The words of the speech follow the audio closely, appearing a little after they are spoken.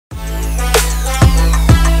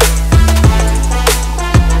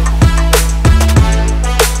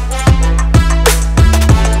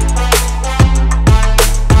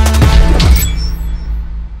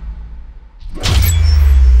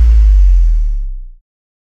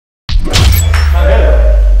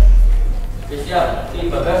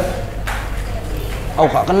Aku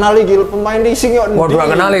gak kenal iki pemain leasing yo. Waduh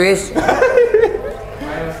gak kenal wis.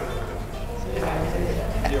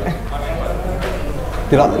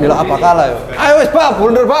 Dilak apa kalah yo. Ayo wis, Pak,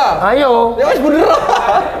 bunder, Pak. Ayo. Ya wis bunder.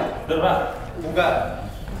 Bener, Pak. Buka.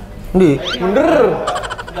 Ndi? Bunder.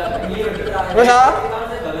 Wis ah.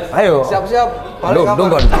 Ayo. Siap-siap. Balik kapan?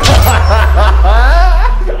 Dongkon.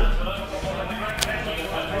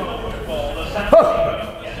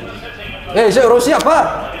 Saya harus siap,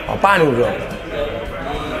 Pak. Apaan itu, Bro?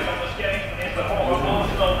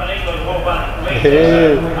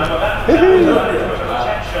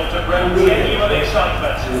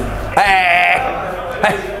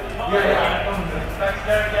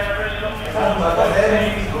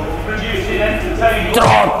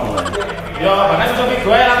 Trot. Yo, bahkan coba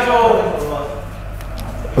gue langsung.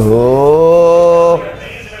 Oh.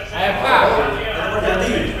 AFC.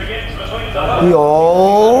 Yo.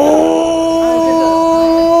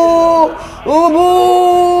 Bu.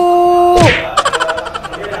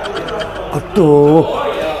 Aduh.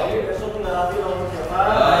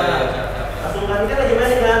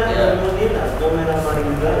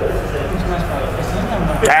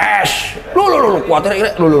 Tes. Lu kuatir ini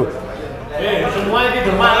lu. Semua ini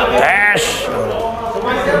dermaga. Tes.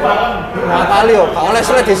 Semua ini dermaga. Kali yo, gak oleh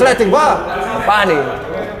sliding, Pak. Apa nih?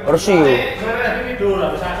 Resi. Ini dulu lah,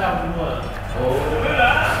 bisa semua.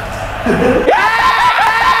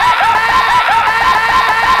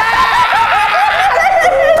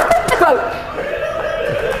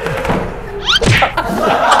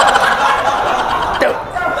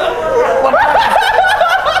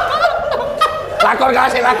 Lakon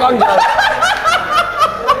kasih lakon.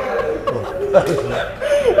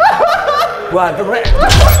 Waduh, Rek.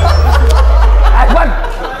 Ayo,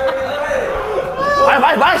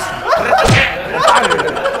 Bas.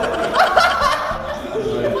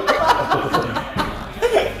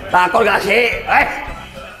 Lakon kasih.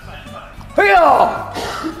 Ayo.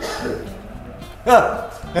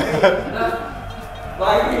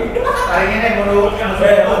 Hari ini menurut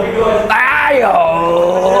Ayo.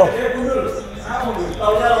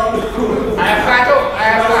 AFC tuh,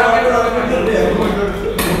 AFC.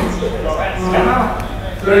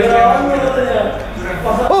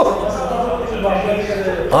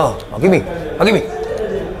 Oh, Hakimi.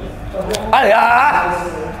 Ayo.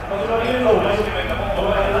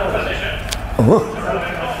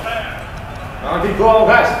 Nanti gol,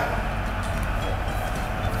 guys.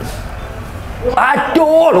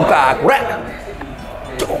 Aduh, luka aku, Rek.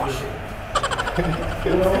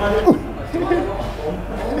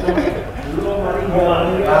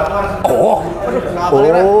 Oh.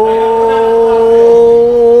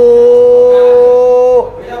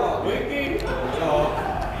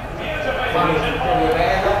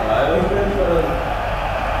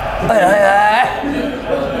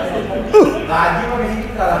 Lagi mau di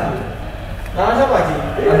sini kalah. Kalah siapa, Ji?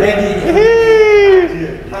 Dedi.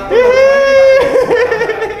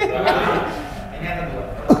 Ini yang kedua.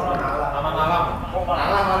 Kalau malam.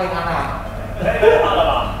 Malam paling anak.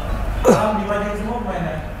 Malam dimajuin semua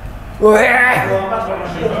mainnya.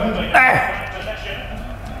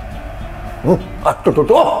 Aduh.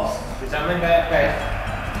 Bisa main kayak PES.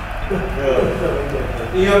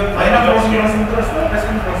 Iya, mainnya crossing terus,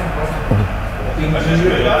 crossing.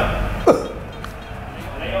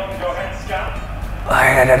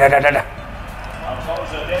 Dah.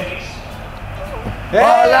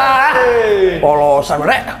 Alah. Polosan,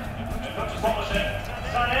 Rek.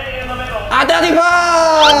 Hati-hati,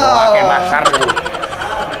 Pak. Pakai basar dulu.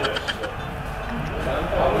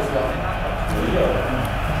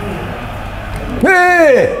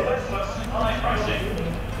 Hei.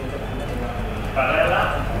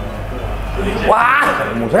 Wah,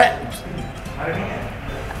 Rek.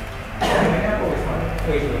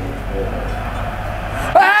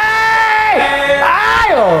 Hei!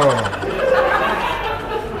 Ayo!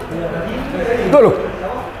 Tuh.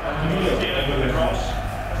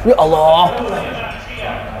 Ya Allah.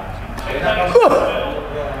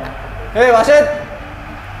 Hei, wasit.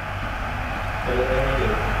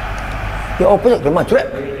 Ya apa sih? Gimana, Rek?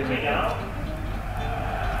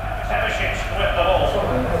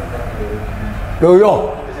 Loh, yo.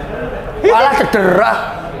 Malah cedera.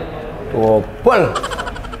 Dobel.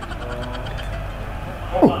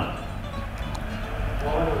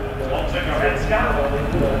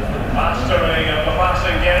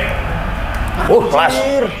 Kelas.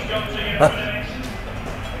 Hah?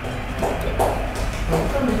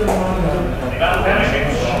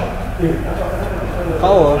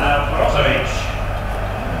 Kau.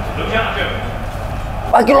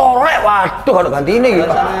 Pagi lorek, waduh kalau ganti ini gitu.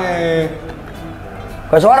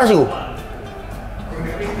 Gak suara sih gua.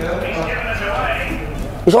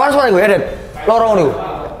 Suara gue edit. Lorong niku.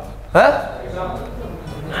 Hah?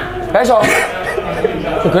 Besok.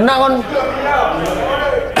 Segena kon.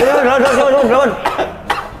 Ya, lawan.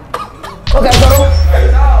 Oke, dorong.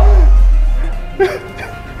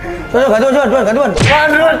 Gantuan.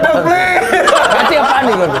 Waduh, tepli. Ganti apa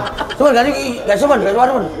nih kon? Cuman ganti, gak cuman.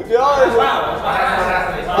 Ya.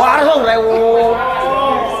 Wah, langsung rewu.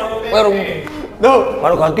 Warung. Duh,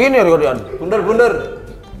 Baru ganti nih Rian. Bundar.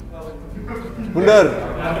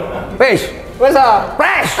 Pes. Wes ah.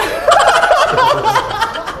 Pes.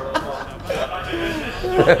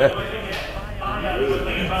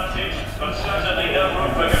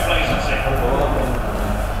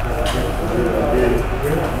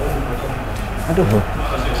 Aduh.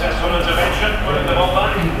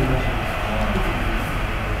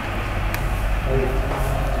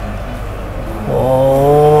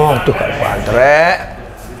 Oh, tuh kan pantre.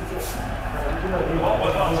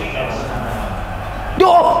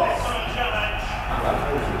 Duh.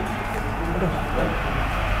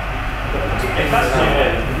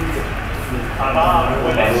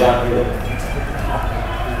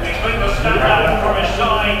 Expect to stand out from his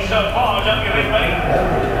side so far, don't you think, mate?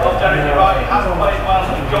 Well, Derek, you're right. He hasn't played well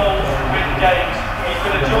in goals in games. He's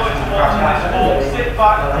been a joy to watch in this ball. Sit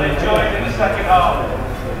back and enjoy it in the second half.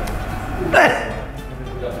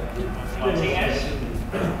 Martinez.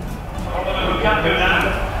 Who can do that?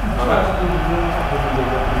 Martinez.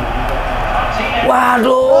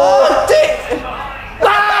 Waduh.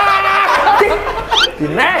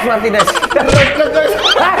 Martinez.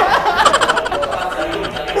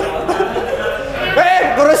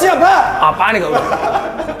 Kurus siapa? Apa nih kau?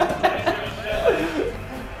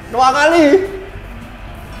 Dua kali.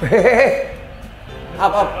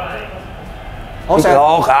 Apa? Oh, saya.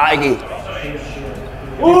 Oh, kayak gini.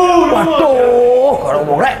 Waduh, kalau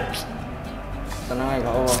ngomong rek. Tenang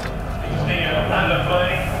aja, Kak. And a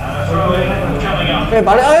play, and a throw in coming up.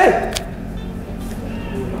 Balik,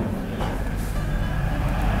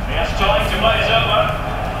 He has time to play his over.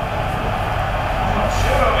 Not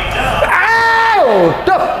sure he'll be done.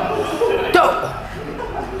 Tuh.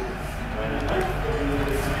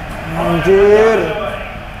 Anjir.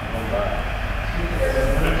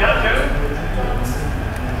 Lukaku.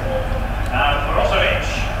 And Brozovic.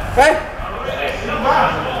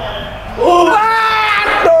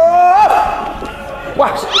 Waduh.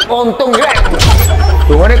 Wah, untung ya.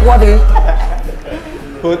 Dungannya kuat ini.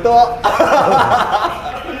 Foto.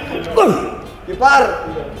 Kiper.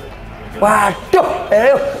 Waduh,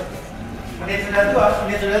 ayo. Menit sudah tua.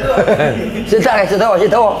 Sudah.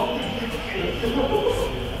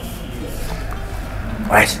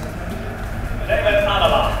 Wes. David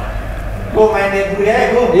Alaba. Gue main dulu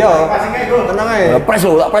ya, gue. Iya. Passing aja, gue. Tenang aja. Tak pres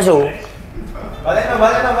lu. Balik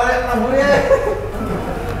dulu ya.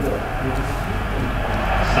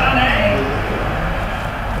 Sané.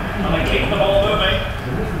 And they keep the ball moving.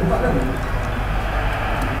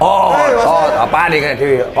 Oh, apa nih kayak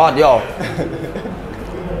di? Oh, yo.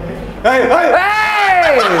 Hei.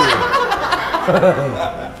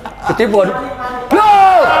 Ketipun. No!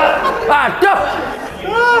 Aduh.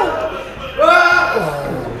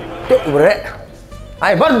 Tuh, brek.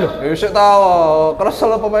 Ayo, Ban. Ya sik tahu,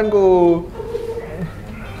 kesel pemainku.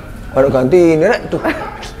 Baru ganti ini rek tuh.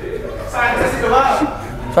 Sanchez itu, Bang.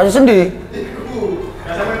 Saya sendiri.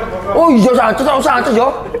 Oh iya, Sanchez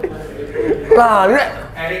yo. Lah, ini rek.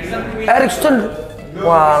 Erikson.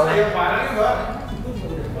 Wah.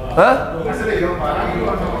 Hah?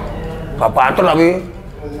 Bapak atur tapi.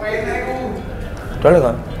 Dale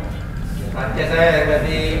kan. Sanchez saya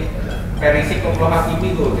berarti Perisic komplo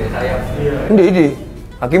Hakimi tuh kayak saya. Ini.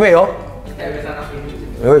 Hakime yo. Saya bisa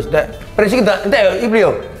Hakimi. Ya wis, nek Perisic entek yo iki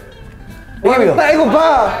yo. Iki yo. Tak iku,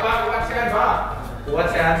 Pak. Buat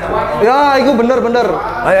sehat sama. Ya, iku bener.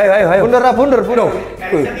 Ayo. Bener.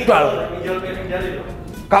 Wih, dal.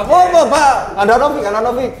 Gak apa-apa, Pak.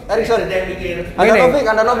 Andanovic, Erikson.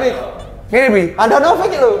 Andanovic. Ngene bi.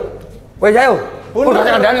 Andanovic lho. Wis ayo. Bener.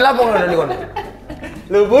 Udah kandhani lapo ngene kon.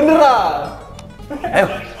 Lho bener ah. Ayo.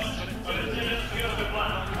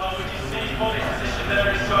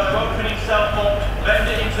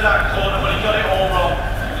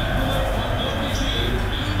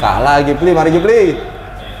 Kalah Gipli, mari Gipli.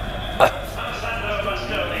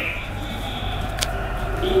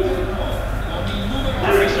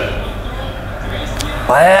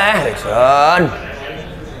 Erikson.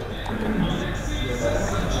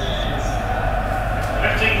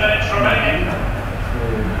 15 minutes remaining.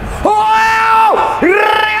 Wow!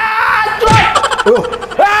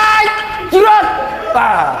 Jirot!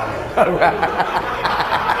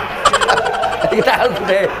 Kita harus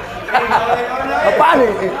deh. Apa nih?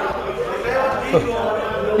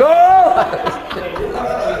 Aduh.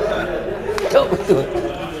 Cuk betul.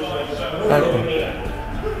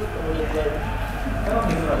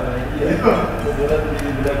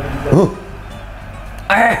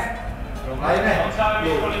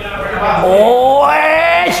 Oh,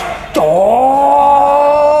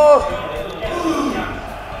 cok.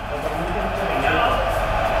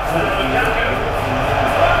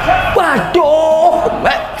 Waduh,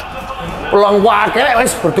 pulang wakil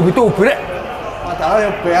wes bertubi-tubi rek. Padahal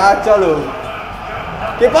yang B aja loh.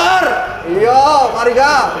 Kiper. Iya, mari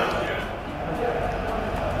ga.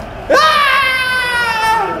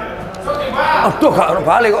 Aduh, gak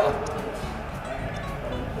balik kok.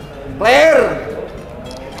 Clear.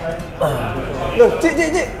 Loh, cik.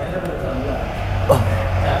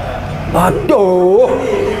 Aduh.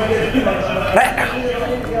 Rek.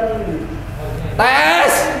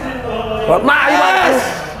 Tes. Buat Mas.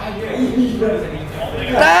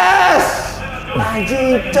 Tes.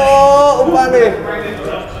 Anjing, cok, umane.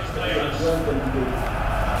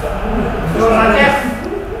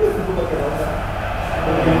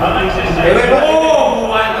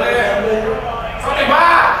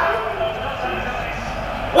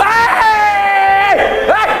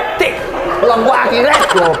 Pulang wakil rek,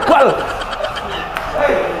 gobal.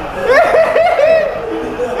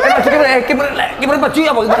 Kiper baju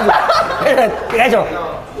apa kiper? Kayak aja.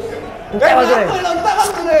 Entek maksudnya. Lontak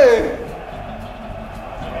maksudnya.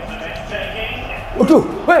 Aduh,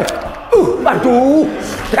 weh. Aduh.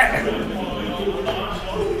 Terakhir,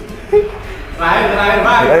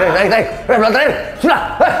 Pak. Terakhir. Sudah.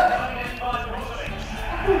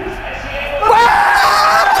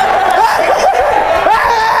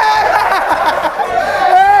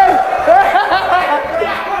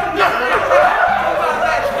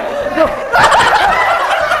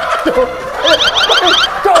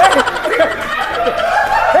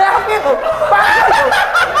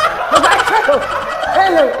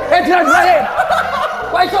 Jangan balik.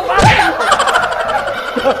 Wah, sok balik.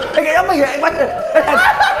 Kayak apa ya?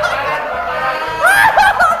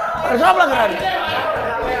 Sok lah kan.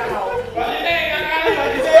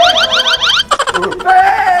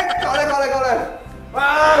 Kole.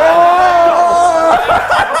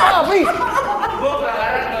 Tapi.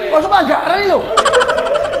 Kok semanggaran ini lo?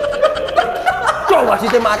 Coba sih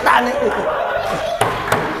mata nih.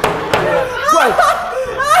 Wah.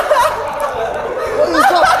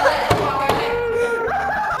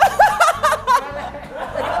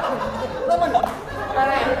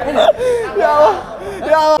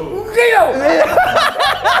 Ya Allah. Gila.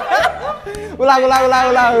 Ulang. Iku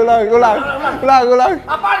lho.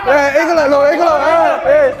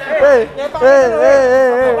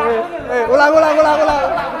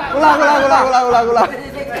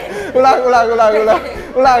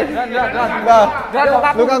 Ulang.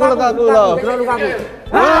 Lukaku lho.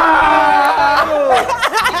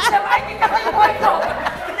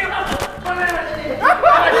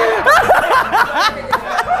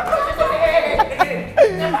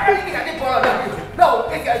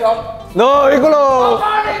 Loh, iku lho.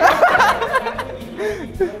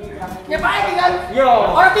 Nyepai kan? Yo.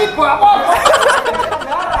 Orang tiba apa?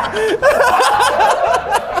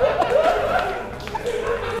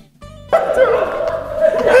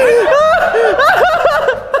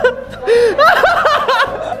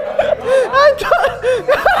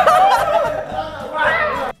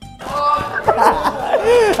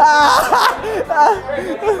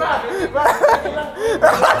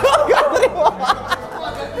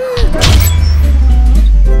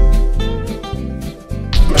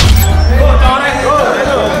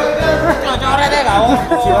 Coret ya kau.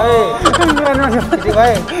 Sini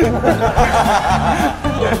bae.